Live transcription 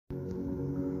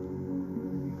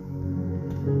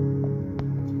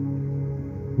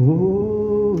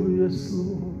Oh, yes,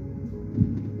 Lord.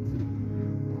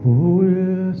 Oh,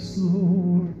 yes,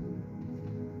 Lord.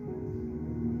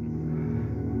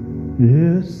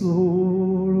 Yes,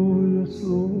 Lord. Oh, yes,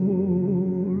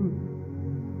 Lord.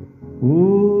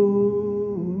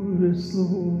 Oh, yes,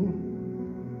 Lord.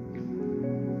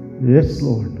 Yes,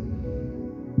 Lord.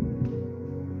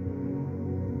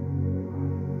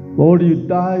 Lord, you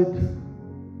died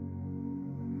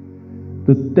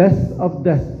the death of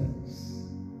deaths,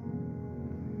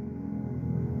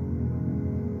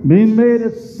 being made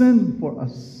a sin for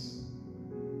us,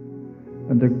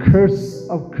 and the curse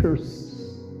of curses.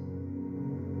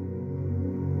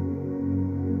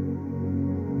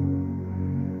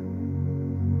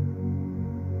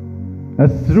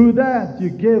 And through that, you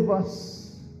gave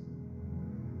us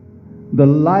the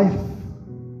life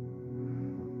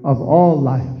of all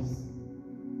lives.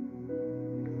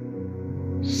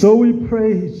 So we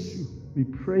praise you. We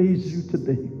praise you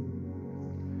today.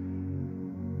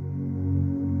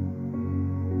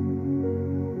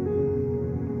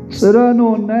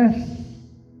 Serano Nash.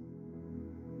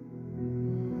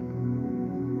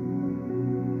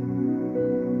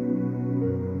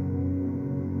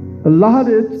 Allah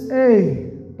it's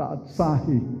a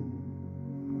Tatsahi.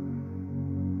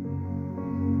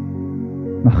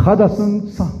 Nakhadasan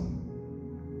sa.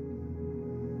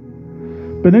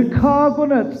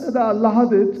 Benikagonet da Allah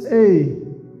it's a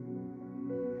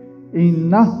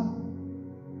inna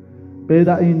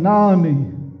beda inani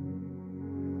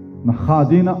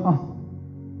nakhadina ah.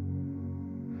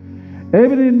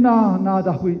 Every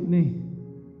nada Whitney.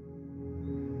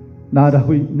 Nada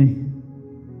Whitney.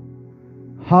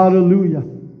 Hallelujah.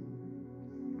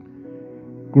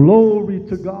 Glory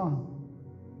to God.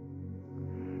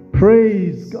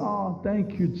 Praise God.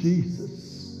 Thank you,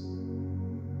 Jesus.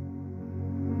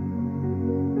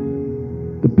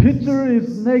 The picture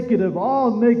is negative,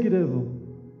 all negative.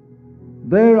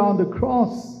 There on the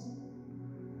cross,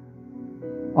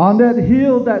 on that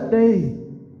hill that day.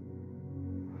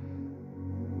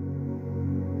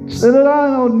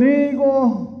 Serano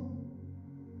nego.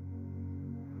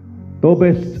 To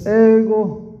best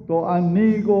ego, to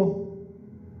amigo,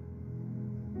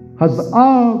 has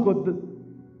algo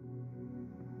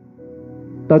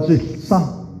dat is sa.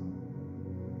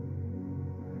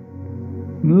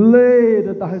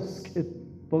 Lede dat is skit,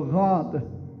 begade.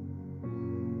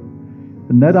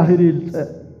 Net dat hij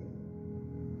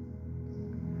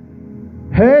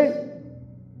hey,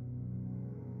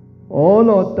 oh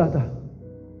Lord, dat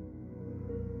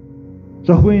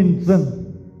zo winzen.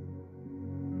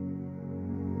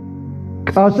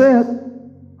 Kaset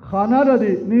Khanara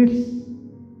di nis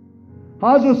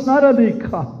Hazus Nara di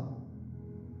Ka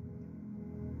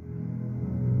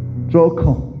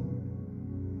Joko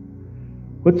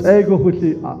What's ego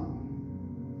huti a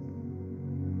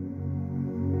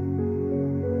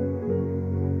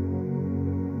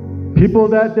people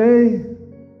that day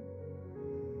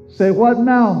say, what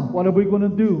now? What are we going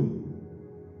to do?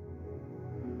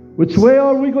 Which way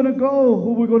are we going to go?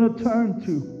 Who are we going to turn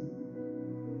to?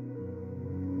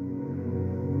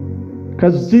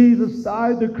 Because Jesus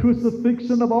died the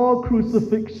crucifixion of all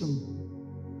crucifixion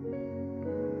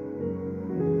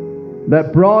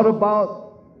that brought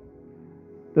about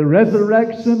the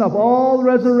resurrection of all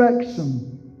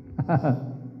resurrection.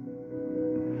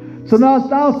 So now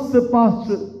the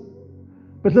pastor,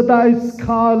 but that is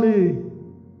Kali,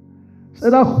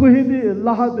 said a Huidi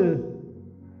Lahade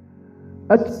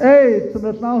at 8,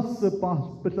 and now the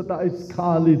pastor, but that is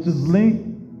Kali, just link.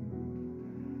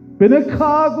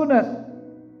 Binakagunet.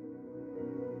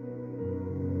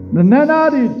 The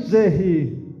Nanadi Jehi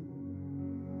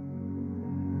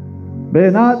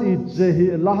Benadi Jehi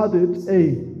Lahadit A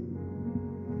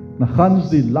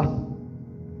Nakhanzi La.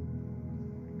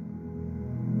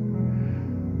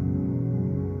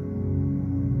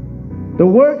 The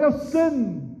work of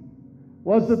sin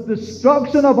was the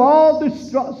destruction of all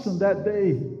destruction that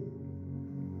day.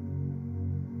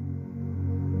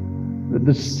 The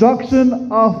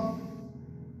destruction of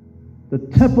the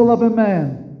temple of a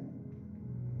man.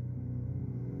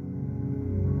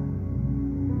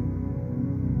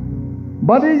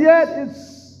 But yet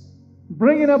it's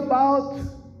bringing about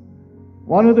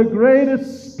one of the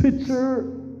greatest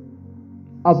picture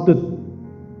of the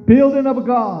building of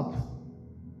God.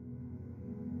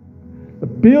 The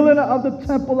building of the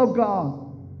temple of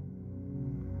God.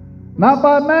 Not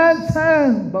by man's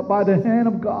hand, but by the hand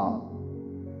of God.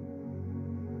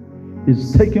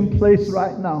 Is taking place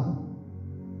right now.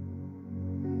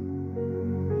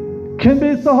 Can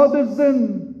be so hard as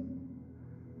in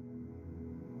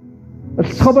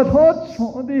الصبت هات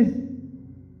شو دي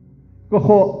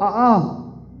كخو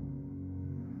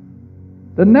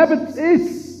The Nebbit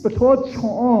is betwod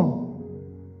chon.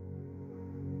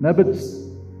 Nebbit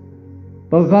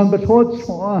Bagan betwod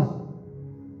chon.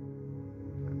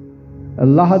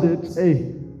 Allah did a.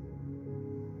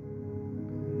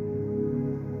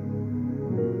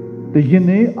 The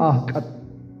Yini Akat.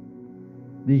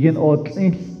 The Yin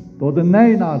Otling. Though the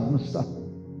nine ad Mr.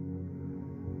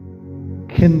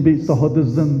 Can be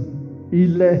Sahodazan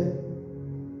Ile.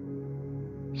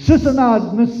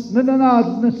 Shishanadness,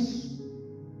 Ninanadness.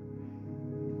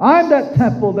 I'm that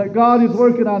temple that God is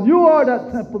working on. You are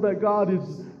that temple that God is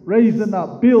raising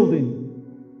up, building.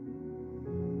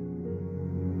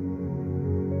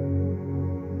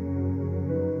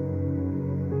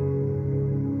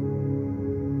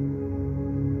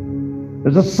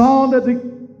 There's a song that the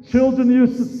children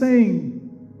used to sing.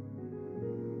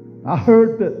 I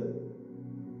heard that.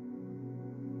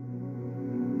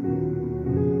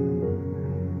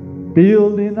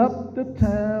 Building up the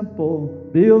temple,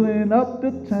 building up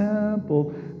the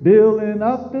temple, building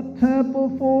up the temple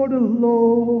for the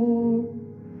Lord.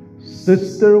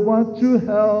 Sister, won't you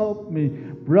help me?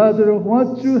 Brother,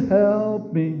 won't you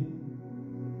help me?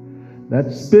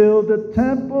 Let's build the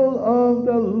temple of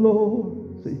the Lord.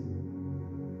 See?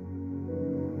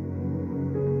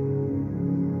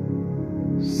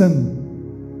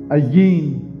 Sin,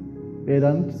 ayin,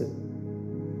 bedante.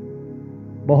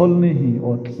 Baholnihi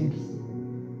or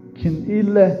kin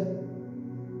ile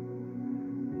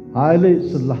hale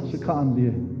salah shakan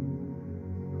liye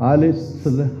hale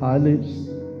salah hale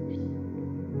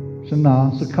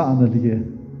shana shakan liye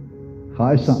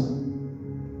khaisa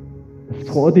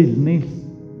thodil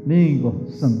ni go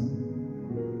san.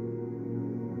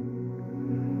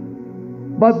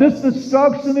 But this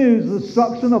destruction is the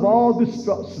destruction of all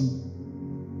destruction.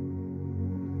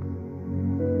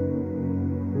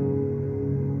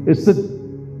 It's the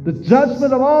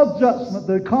judgment of all judgment,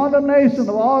 the condemnation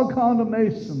of all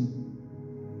condemnation.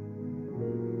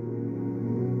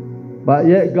 But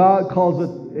yet God calls it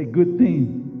a good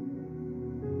thing,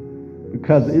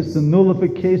 because it's the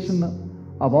nullification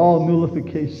of all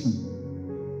nullification.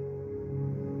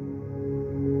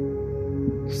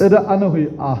 Seda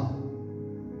anuhi ah,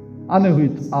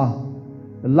 anuhit ah,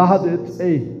 lahadit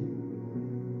a,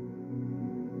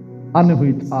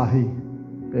 anuhit ahi,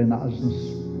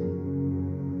 benaznas.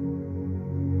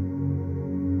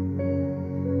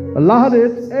 Allah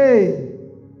did a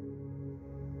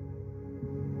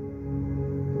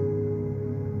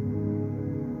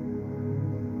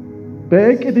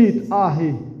Bekedit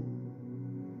ahi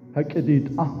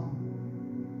Hakedit ah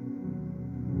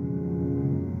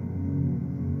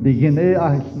Digin e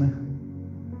ahisne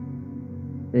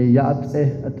E yad e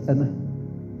at ene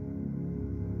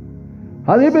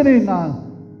Halibini na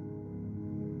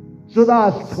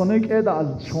Zodat konik eda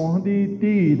al chondi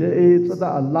di de e zada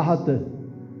Allah de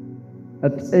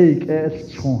at eik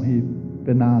es chohi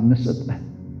benanis at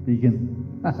digin.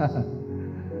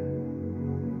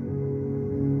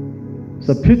 It's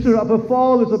a picture of a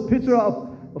fall. It's a picture of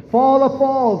a fall of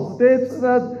falls. It's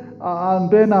that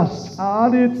and benas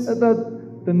and it's that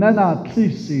the nana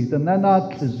klisi, the nana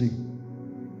klisi.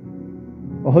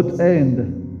 Ohut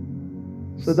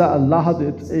end. So that Allah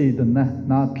it's a the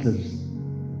nana klisi.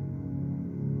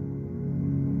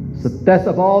 It's the death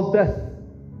of all death.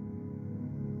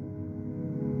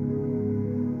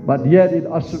 But yet it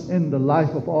ushers in the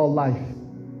life of all life.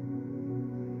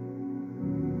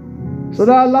 So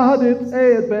that Allah did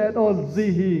a bed all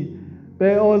zihi,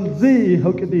 be all zihi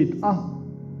hukadit ah.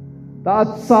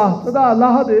 That sa, so that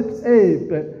Allah did a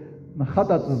bed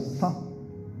nahadat sa.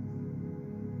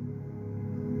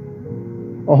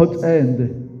 Ohut end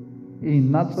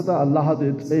in not so that Allah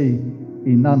did a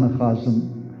in nanachazim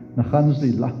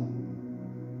nachanzila.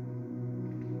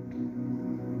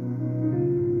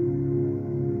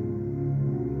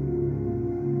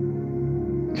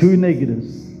 Two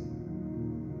negatives.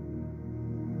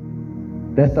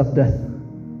 Death of death.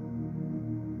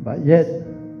 But yet,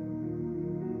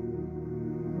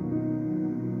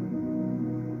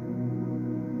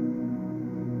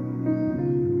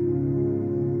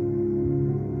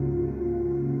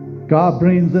 God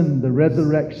brings in the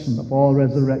resurrection of all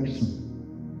resurrection.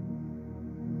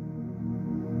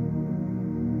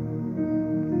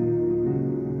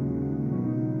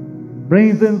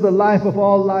 Brings in the life of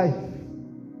all life.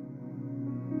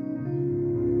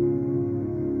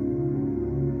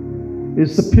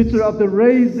 It's a picture of the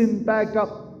raising back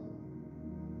up.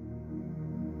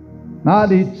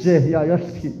 Nadi ya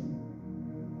yalki.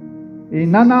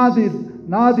 Inanadi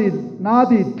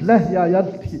leh ya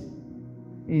yalki.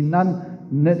 Inan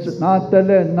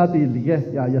nadele nadi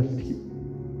ya yalki.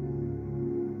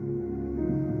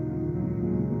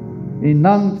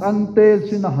 Inang antel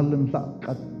sinahalin sa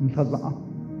kat sa za.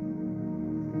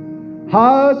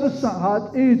 Hat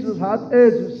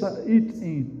edges sa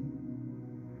in.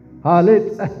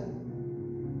 Halet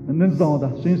and then zonda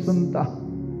sinsanta.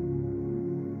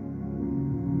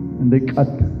 And they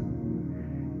cut.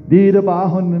 Di de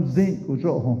bahon and zinc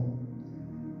ujo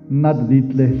not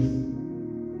ditles.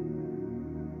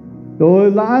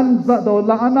 Do laana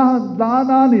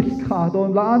niska do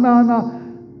laana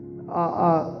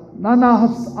na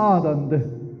has adande.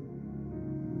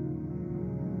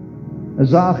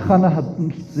 Za khana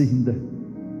hatn zinde.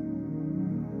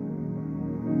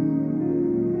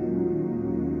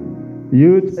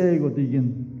 Youth ego digin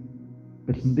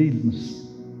besendilens.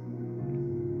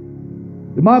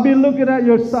 You might be looking at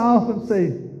yourself and say,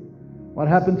 what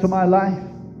happened to my life?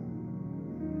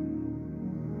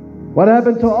 What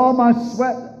happened to all my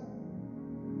sweat?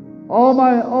 All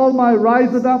my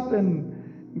rising up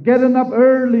and getting up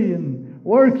early and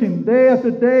working day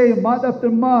after day, month after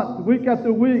month, week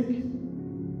after week,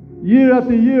 year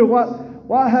after year.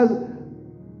 What has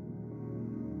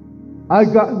I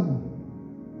gotten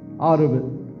out of it?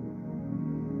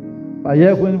 But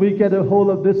yet when we get a hold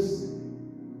of this,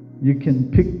 you can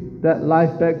pick that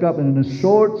life back up, and in a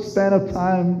short span of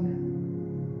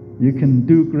time, you can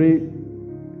do great.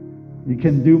 You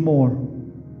can do more.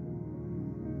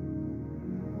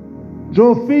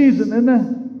 So Ephesians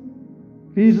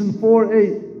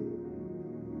 4:8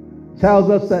 tells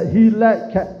us that He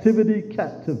led captivity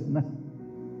captive.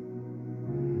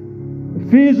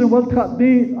 Ephesians will cut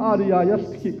the area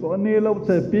just kick on the level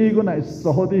to big on is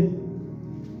Saudi.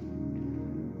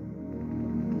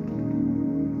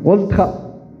 Will cut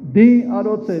the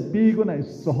area to big on is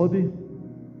Saudi.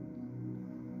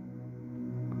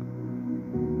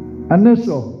 And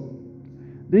so,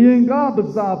 the Inga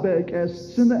Bazabek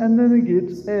as Sin and then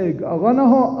gets egg, a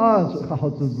Ranaho as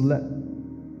houses let.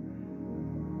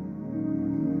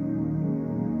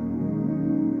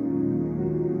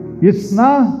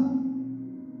 Yisna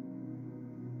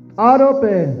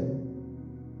Arope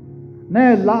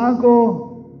Ne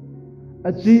Lago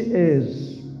a G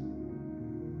is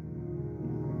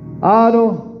Aro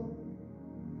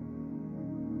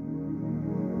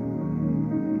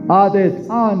Adet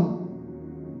an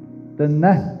the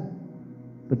net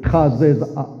betrazes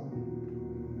up.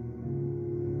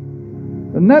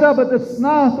 The net of the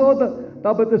snah or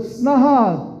the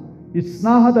snaha is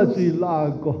snaha da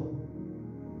jilago.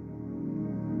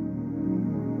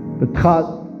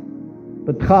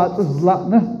 Betrat is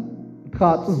latna,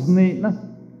 betrat is neatna.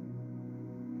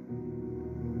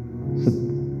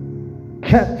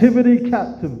 Captivity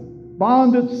captive,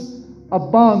 bondage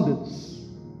of bondage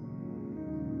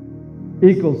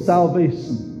equals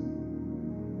salvation.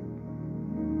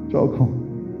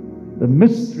 The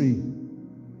mystery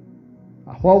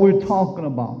of what we're talking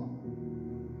about.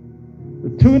 The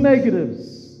two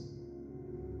negatives,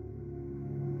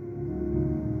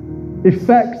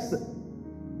 effects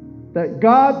that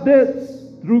God did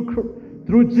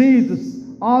through Jesus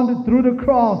through the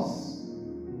cross.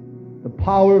 The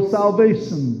power of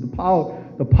salvation, the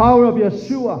power of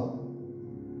Yeshua.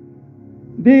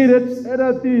 Did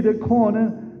the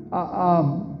corner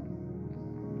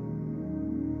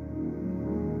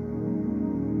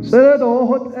said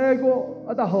hot ego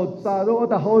at the hot sado at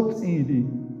the hot idi.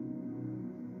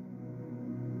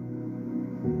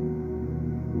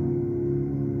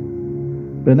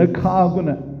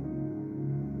 Benakaguna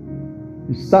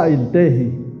Isail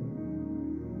Dehi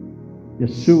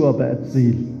Yeshua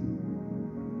Betzil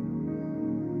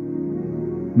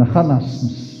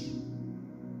Nachanasmus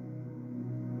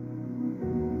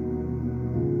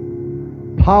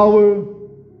power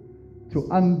to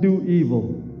undo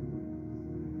evil.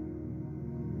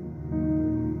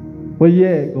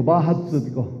 Oye, go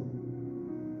bahatzit go.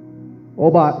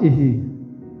 Oba ihi.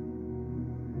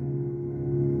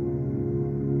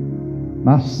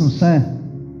 Nassen sen.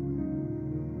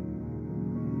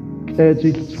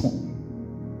 Kejil chon.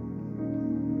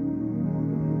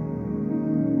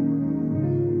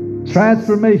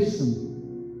 Transformation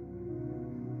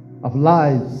of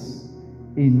lives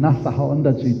in nasaha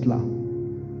unda jitla.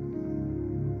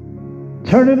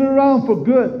 Turn it around for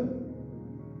good.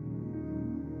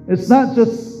 It's not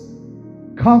just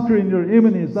conquering your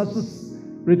enemies, that's just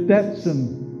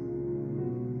redemption.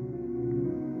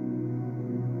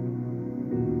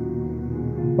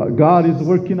 But God is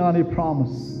working on a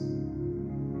promise.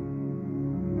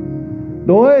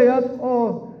 The way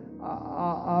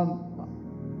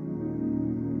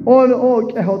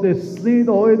how they sleep,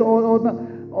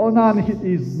 non hit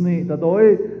is need, the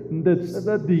way that's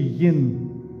the yin.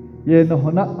 yen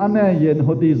hona ane yen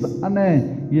hodis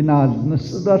ane yinaz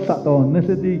nisda sato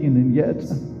nisedigin in yet.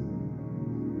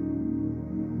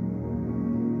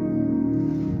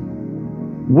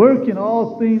 Working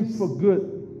all things for good.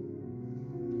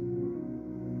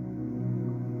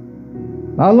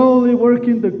 Not only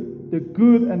working the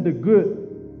good and the good,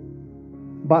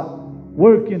 but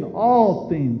working all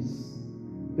things,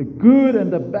 the good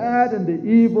and the bad and the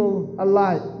evil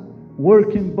alike,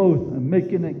 working both and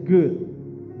making it good.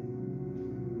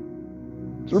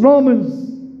 So Romans,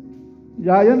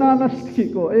 yayana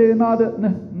naskiko nada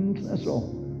so.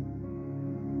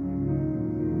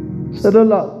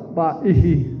 Sedala ba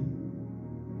ihi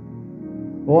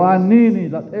o anini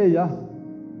that eya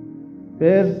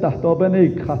per tahto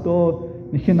bene khato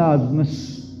nikhinaz nis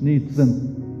nitzen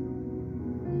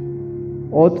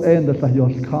ot enda sa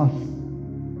yos khas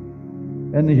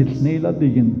eni hilsnila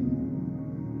digin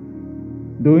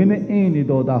doine eni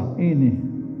doda eni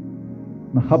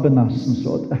na khabenassen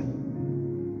sot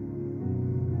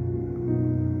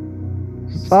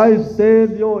sais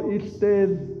del yo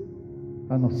istel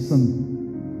anossen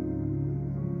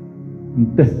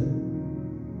in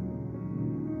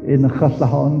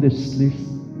Chassahan this list.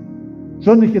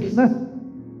 So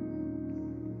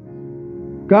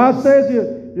God says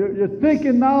you're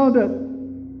thinking now that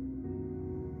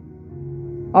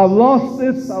I've lost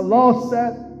this, I've lost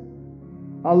that,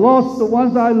 I lost the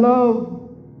ones I love.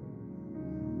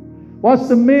 What's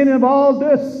the meaning of all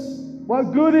this?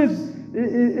 What good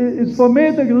is for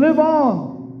me to live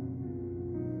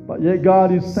on? But yet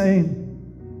God is saying,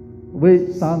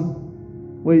 wait, son.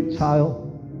 Wait, child,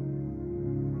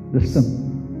 listen.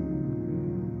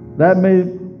 That may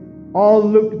all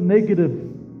look negative.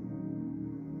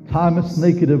 Time is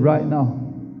negative right now.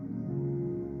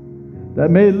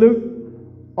 That may look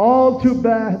all too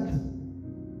bad.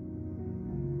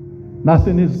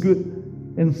 Nothing is good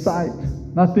in sight.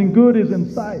 Nothing good is in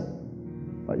sight.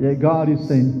 But yet God is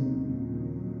saying,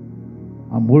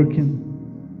 I'm working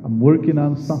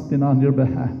on something on your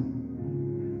behalf.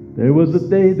 There was a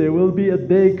day, there will be a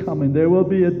day coming, there will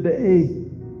be a day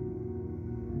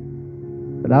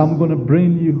that I'm going to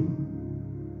bring you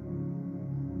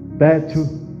back to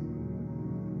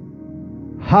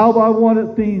how I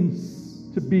wanted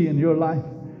things to be in your life.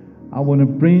 I want to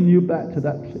bring you back to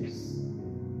that place.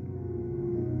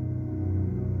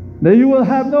 Now you will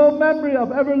have no memory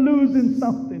of ever losing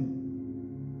something.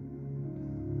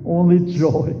 Only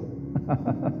joy.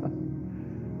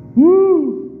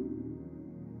 Woo!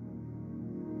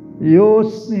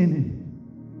 Yosnini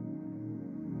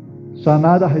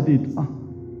Sanada Hadid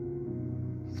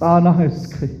Sana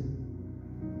Heske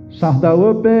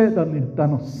Sahdawa Be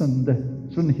Danosende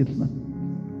Sunhitna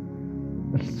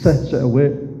Set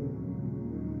away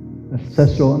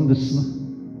Set on this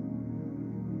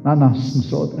Nanas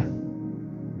Soda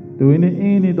Doing it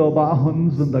any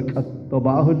Dobahans and the Kat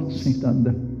Dobahul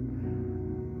Sitande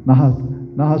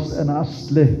Nahas and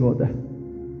Asle Goda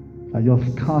Ayos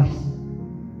Cast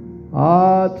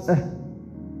At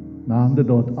Nande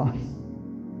dot as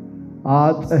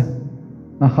At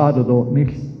Nahada dot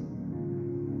nicht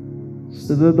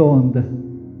Sida donde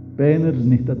Bener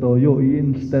nicht da jo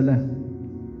instelle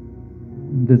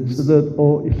Det sida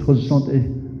o il horisont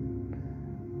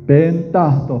Ben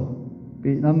tahto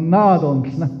Binan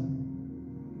nadonsna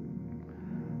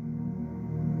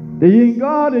Det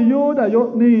inga det joda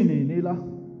jot nini nila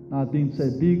Nadin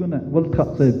se bigone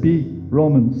Volkat se bi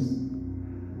Romans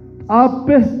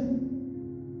Appe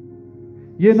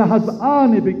Yena has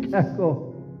ani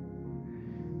bikeko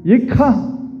Yika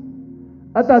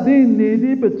Atadin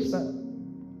nidi bitsa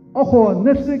Oho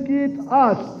nesikit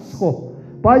asco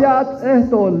Bayat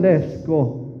eto lesko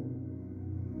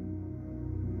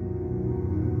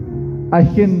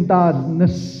Ahindad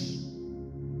nis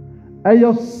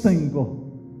Ayo singo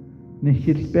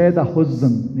Nihilpeda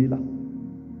huzan nila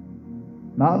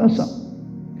Narasa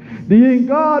The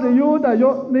ingad yuda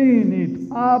yot ninit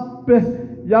appe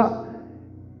ya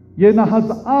Yena has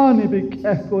ani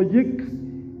bikeko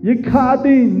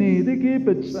Yikadini the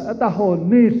gibits at the whole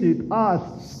nisit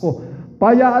asko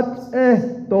Bayat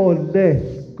eto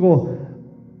lesko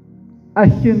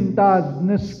Ahindad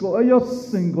nisko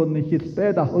ayosingo nihit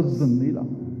peda huzan nila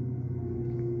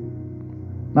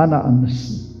Nana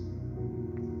annissen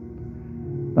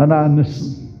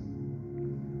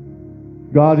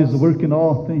God is working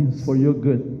all things for your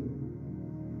good.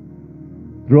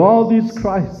 Through all these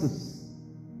crises,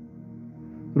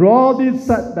 through all these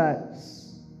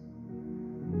setbacks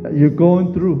that you're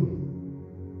going through,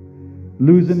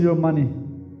 losing your money,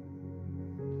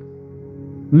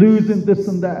 losing this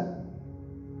and that,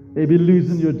 maybe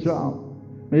losing your job,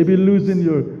 maybe losing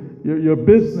your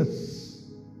business.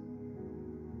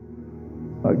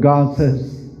 But God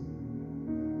says,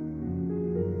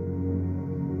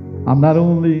 I'm not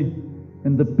only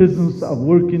in the business of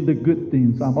working the good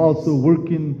things, I'm also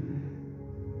working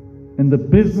in the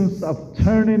business of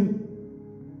turning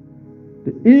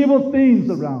the evil things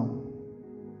around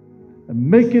and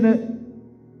making it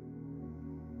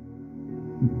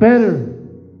better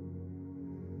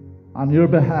on your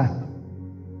behalf.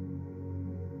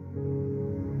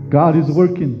 God is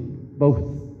working both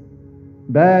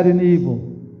bad and evil.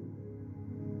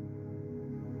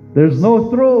 There's no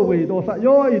throwaway.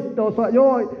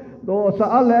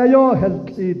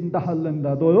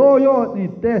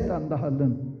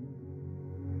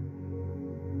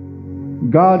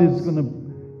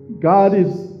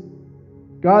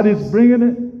 God is bringing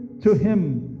it to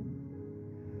Him,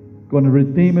 going to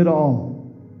redeem it all.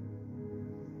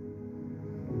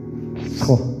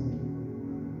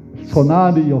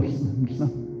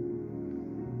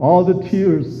 All the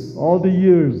tears, all the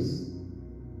years,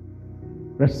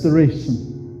 restoration.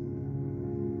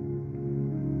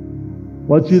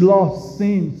 What you lost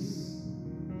since,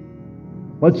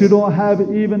 what you don't have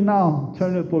even now,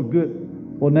 turn it for good.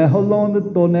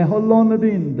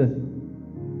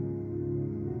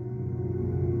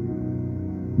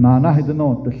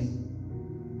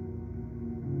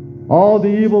 All the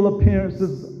evil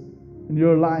appearances in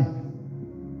your life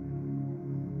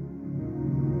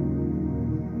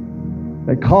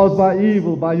that caused by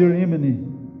evil, by your enemy.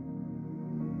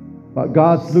 But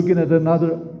God's looking at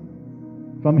another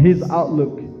from His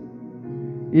outlook.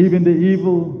 Even the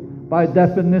evil, by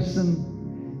definition,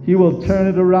 He will turn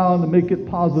it around and make it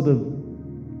positive.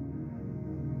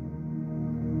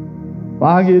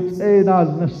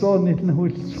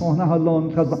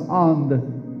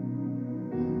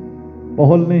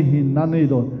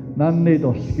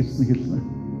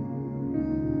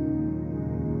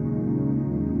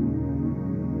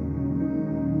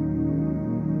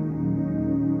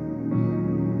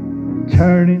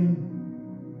 Turning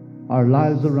our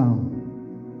lives around.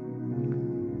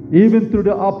 Even through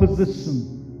the opposition.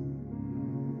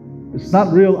 It's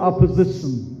not real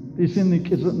opposition.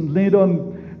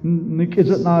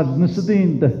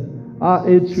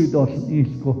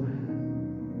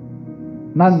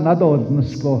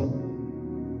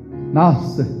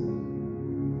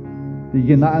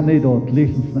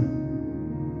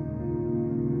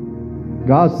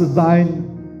 God's designed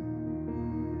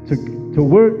to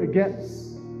work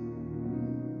against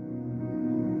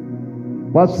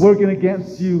what's working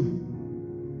against you.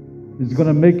 Is going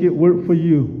to make it work for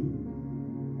you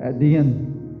at the end.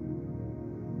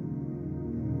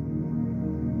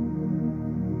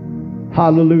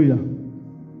 Hallelujah.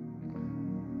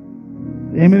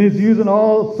 The enemy is using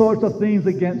all sorts of things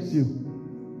against you.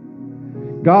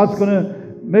 God's going to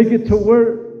make it to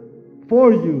work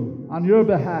for you on your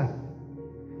behalf.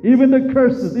 Even the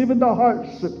curses, even the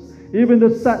hardships, even the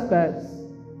setbacks.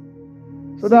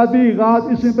 So that be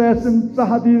God is in best and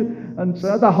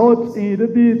so the hots in the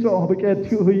beach of the get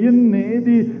to yin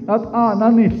the not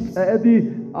ananis at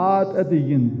the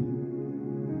yin.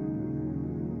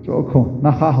 So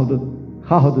na how the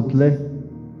lay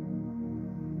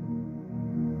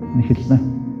Nihilna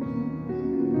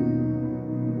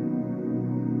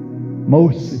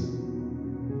Moses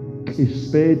is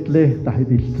spade lay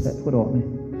tahidil set for me.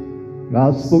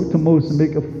 God spoke to Moses,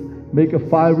 make a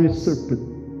fiery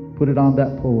serpent, put it on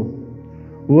that pole.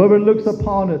 Whoever looks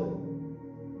upon it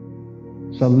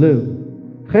shall live.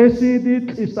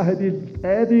 Chesidit is tahidil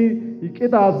edi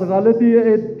ikidas galadi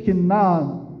et hinan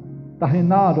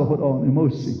tahinado hot on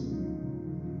emosi.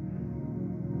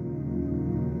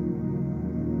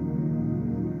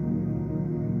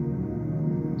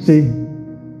 See,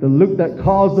 the look that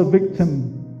caused the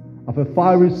victim of a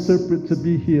fiery serpent to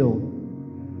be healed.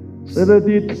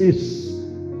 Sedadit is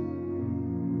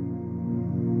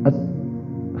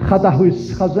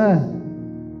Khadahuis Khazan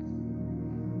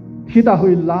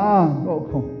Hidahui La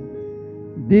Oko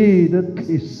Did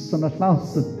is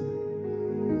Sanatlansat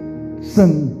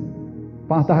Sun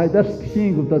Patahidas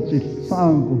King of the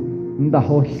Sangu in the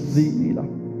whole Zinida.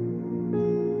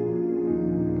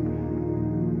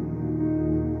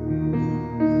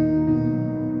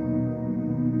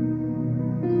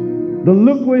 The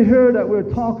look we hear that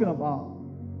we're talking about,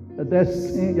 that's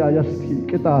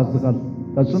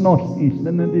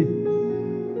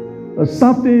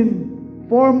something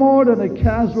far more than a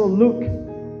casual look.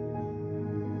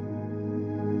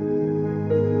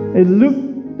 A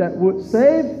look that would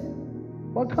save.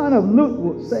 What kind of look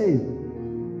would save?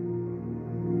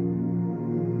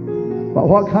 But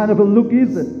what kind of a look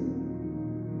is it?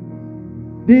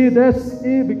 Di des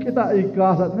bikita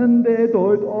igasa nende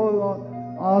do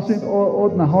asin o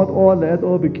na hot o let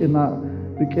o bikina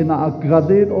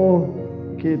agradit o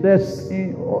ke des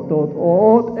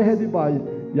o ehdi by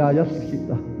ya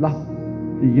yaskita la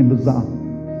digin bazan.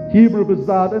 Hebrew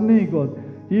bazan and God.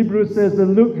 Hebrew says that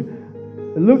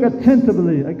look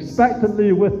attentively,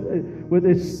 expectantly with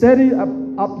a steady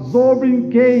absorbing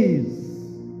gaze.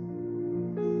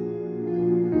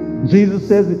 Jesus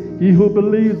says, he who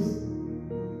believes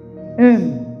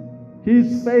in,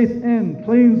 his faith in,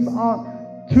 clings on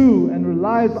to and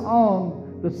relies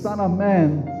on the Son of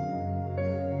Man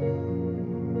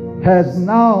has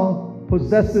now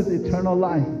possessed eternal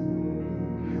life.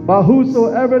 But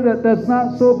whosoever that does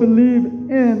not so believe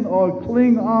in or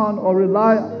cling on or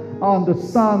rely on the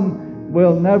Son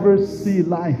will never see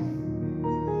life.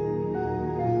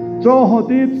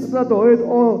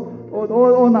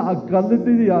 Na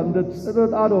agaliti yan that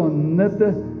said aron net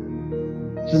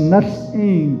jnas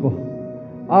ingo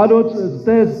aro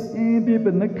des indi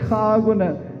benekago na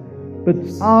but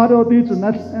aro di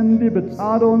jnas indi but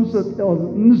aro nsat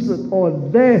o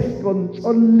les kon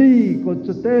choli ko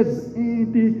des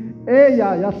indi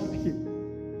eya yasti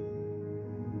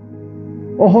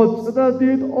o hot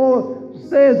dit o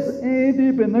des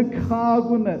indi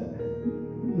benekago na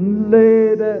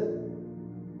lede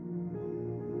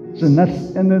Jnas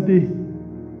enedi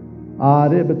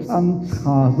are bet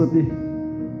anschazedi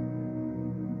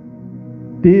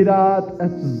dirat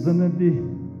et zinedi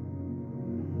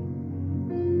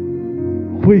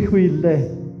hui le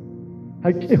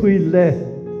hui le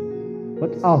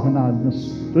wat afnadnes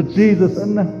to Jesus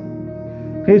en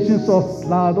Christus of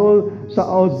slado sa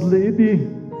ausledi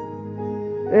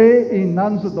in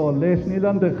nanso do les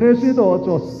nilan de Christus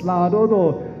do slado do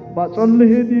but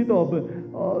only do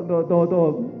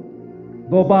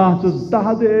But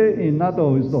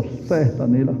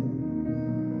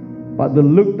the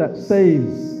look that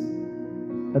saves,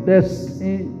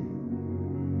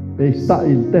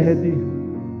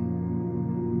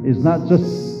 is not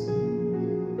just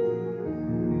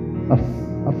a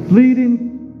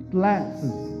fleeting glance.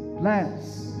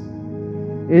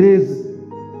 It is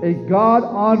a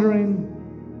God-honoring,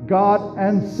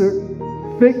 God-answered,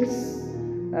 fixed,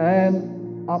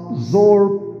 and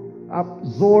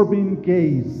absorbing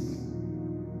gaze.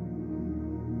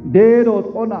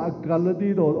 Derot ona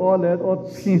galadi dot all let or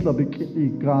skins of the kitty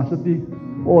grassity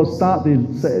or start the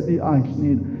say the eyes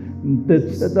need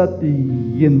that the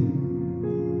yin.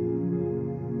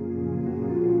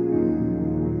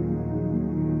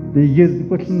 The yin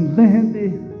question lehendi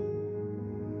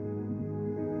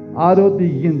aro the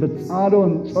yin but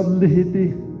aron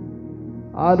cholihiti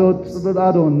aro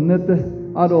aron net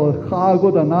aro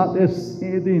khago da not es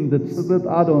edin that said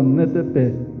aron net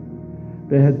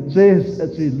be had just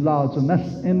as we large and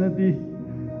that's energy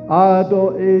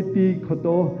ado eti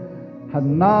koto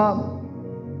hana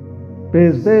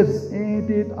bezes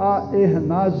edit a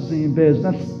hanazin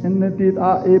business energy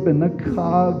a eben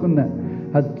khaguna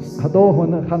hado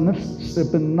hona hanas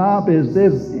sepna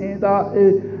bezes eda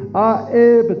a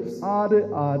ebet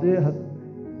ade hat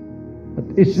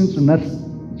isn't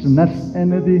net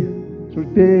energy so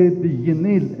the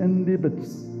yenil endi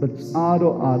but ado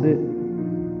ade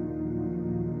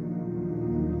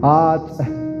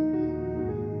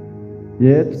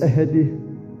yet ahead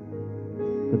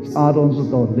that's add-ons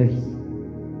of this.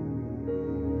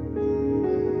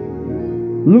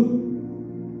 Look,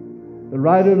 the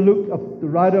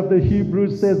writer of the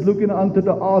Hebrews says, looking unto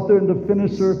the author and the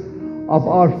finisher of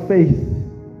our faith,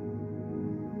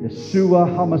 Yeshua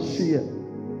HaMashiach.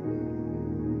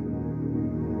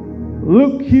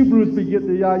 Look, Hebrews begin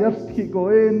the Yayasti go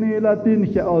in Latin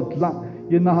here outline.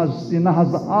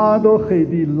 Yenahaz ado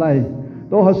khedi lai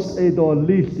do has edo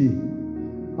lisi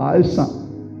aisa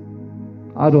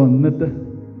adon nete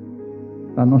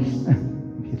danos.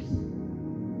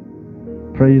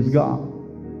 Praise God,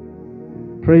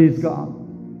 praise God.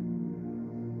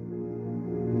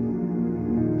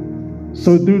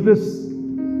 So through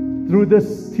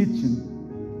this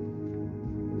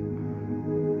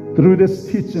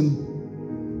teaching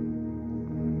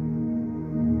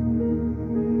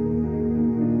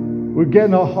we're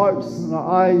getting our hearts and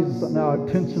our eyes and our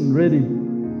attention ready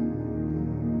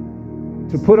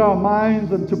to put our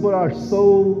minds and to put our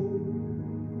soul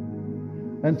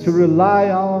and to rely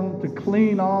on, to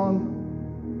clean on,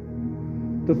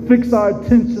 to fix our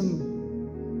attention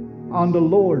on the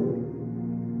Lord.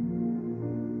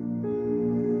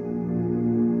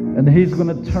 And He's going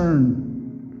to turn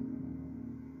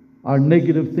our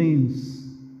negative things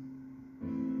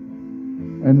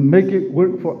and make it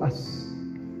work for us.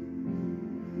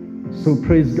 So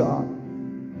praise God.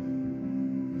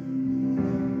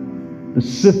 The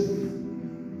shift.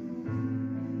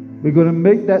 We're going to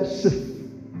make that shift.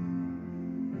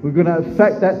 We're going to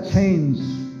affect that change.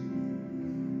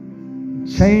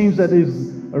 Change that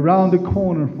is around the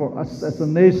corner for us as a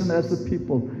nation, as a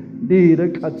people.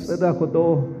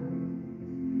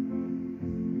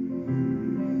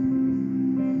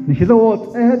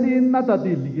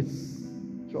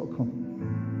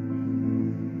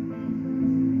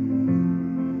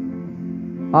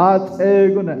 At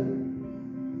egone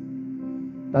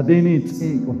tadini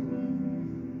tsigo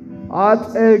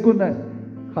at egone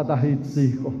kadahit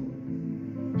tsigo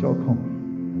jokom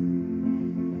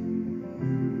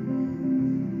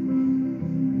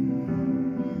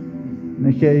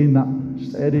nekeina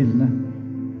sterilne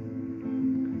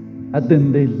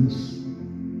adendelens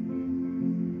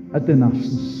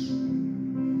adenasens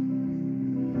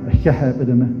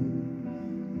ekhabedene.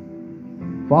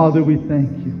 Father, we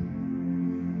thank you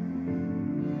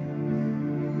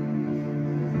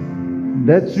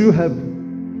that you have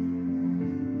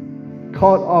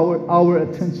caught our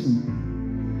attention.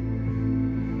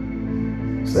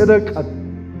 Sedakat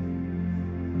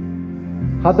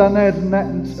hadanet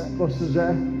neten sekosje.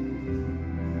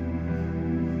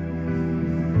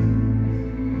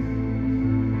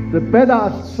 The better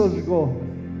sojgo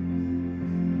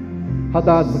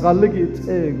hadaz galigit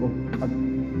ego.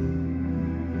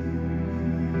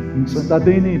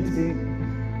 Insadadenit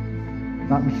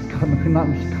not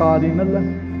Mishkari Nella,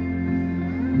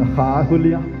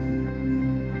 Nahahulia.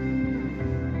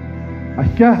 I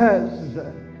can't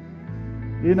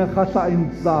in a Kasa in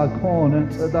Zakon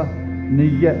and Sada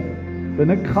Niyet, the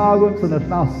Nakagon and the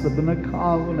Nasa, the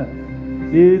Nakagon.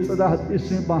 It's that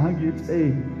issue behind it.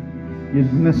 Is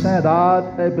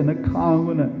Nasadat, Eben a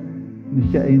Kagon,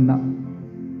 Nikaina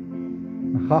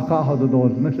Nahaka had the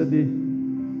doors, Nashadi.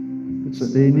 It's a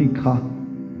Denika.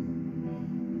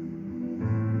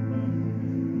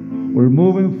 We're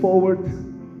moving forward.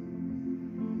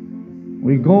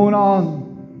 We're going on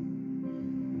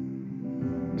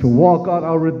to walk out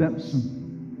our redemption.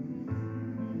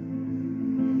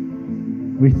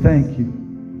 We thank you.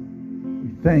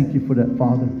 We thank you for that,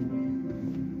 Father.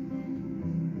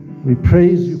 We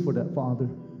praise you for that, Father.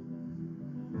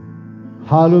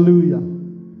 Hallelujah.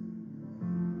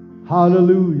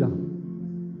 Hallelujah.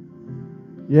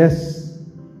 Yes,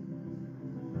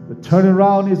 the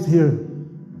turnaround is here.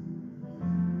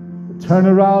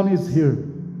 Turnaround is here.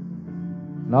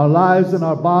 In our lives, in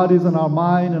our bodies, in our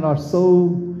mind, in our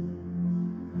soul.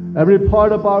 Every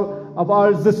part of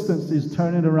our existence is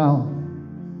turning around.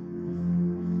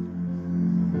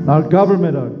 Our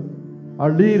government,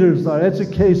 our leaders, our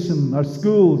education, our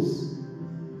schools,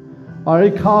 our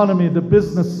economy, the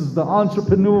businesses, the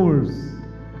entrepreneurs.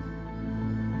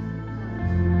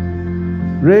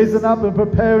 Raising up and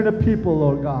preparing a people,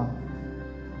 Lord God,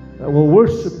 that will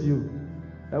worship you,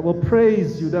 that will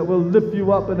praise you, that will lift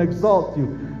you up and exalt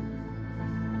you,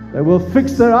 that will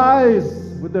fix their eyes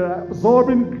with their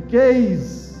absorbing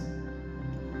gaze.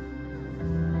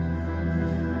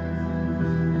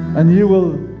 And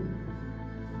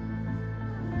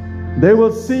they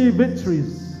will see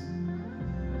victories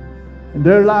in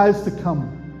their lives to come.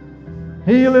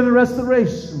 Healing and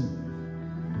restoration.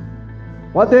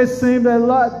 What they seemed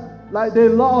like they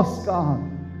lost, God.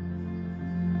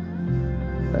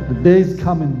 That the days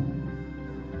coming,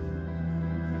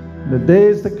 the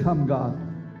days to come, God,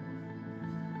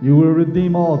 you will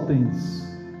redeem all things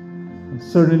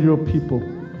concerning your people.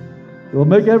 You will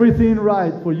make everything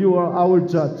right, for you are our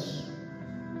judge.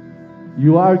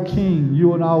 You are King.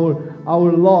 You are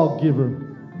our lawgiver.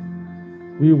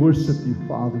 We worship you,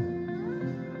 Father.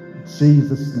 In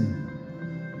Jesus' name.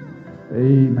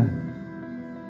 Amen.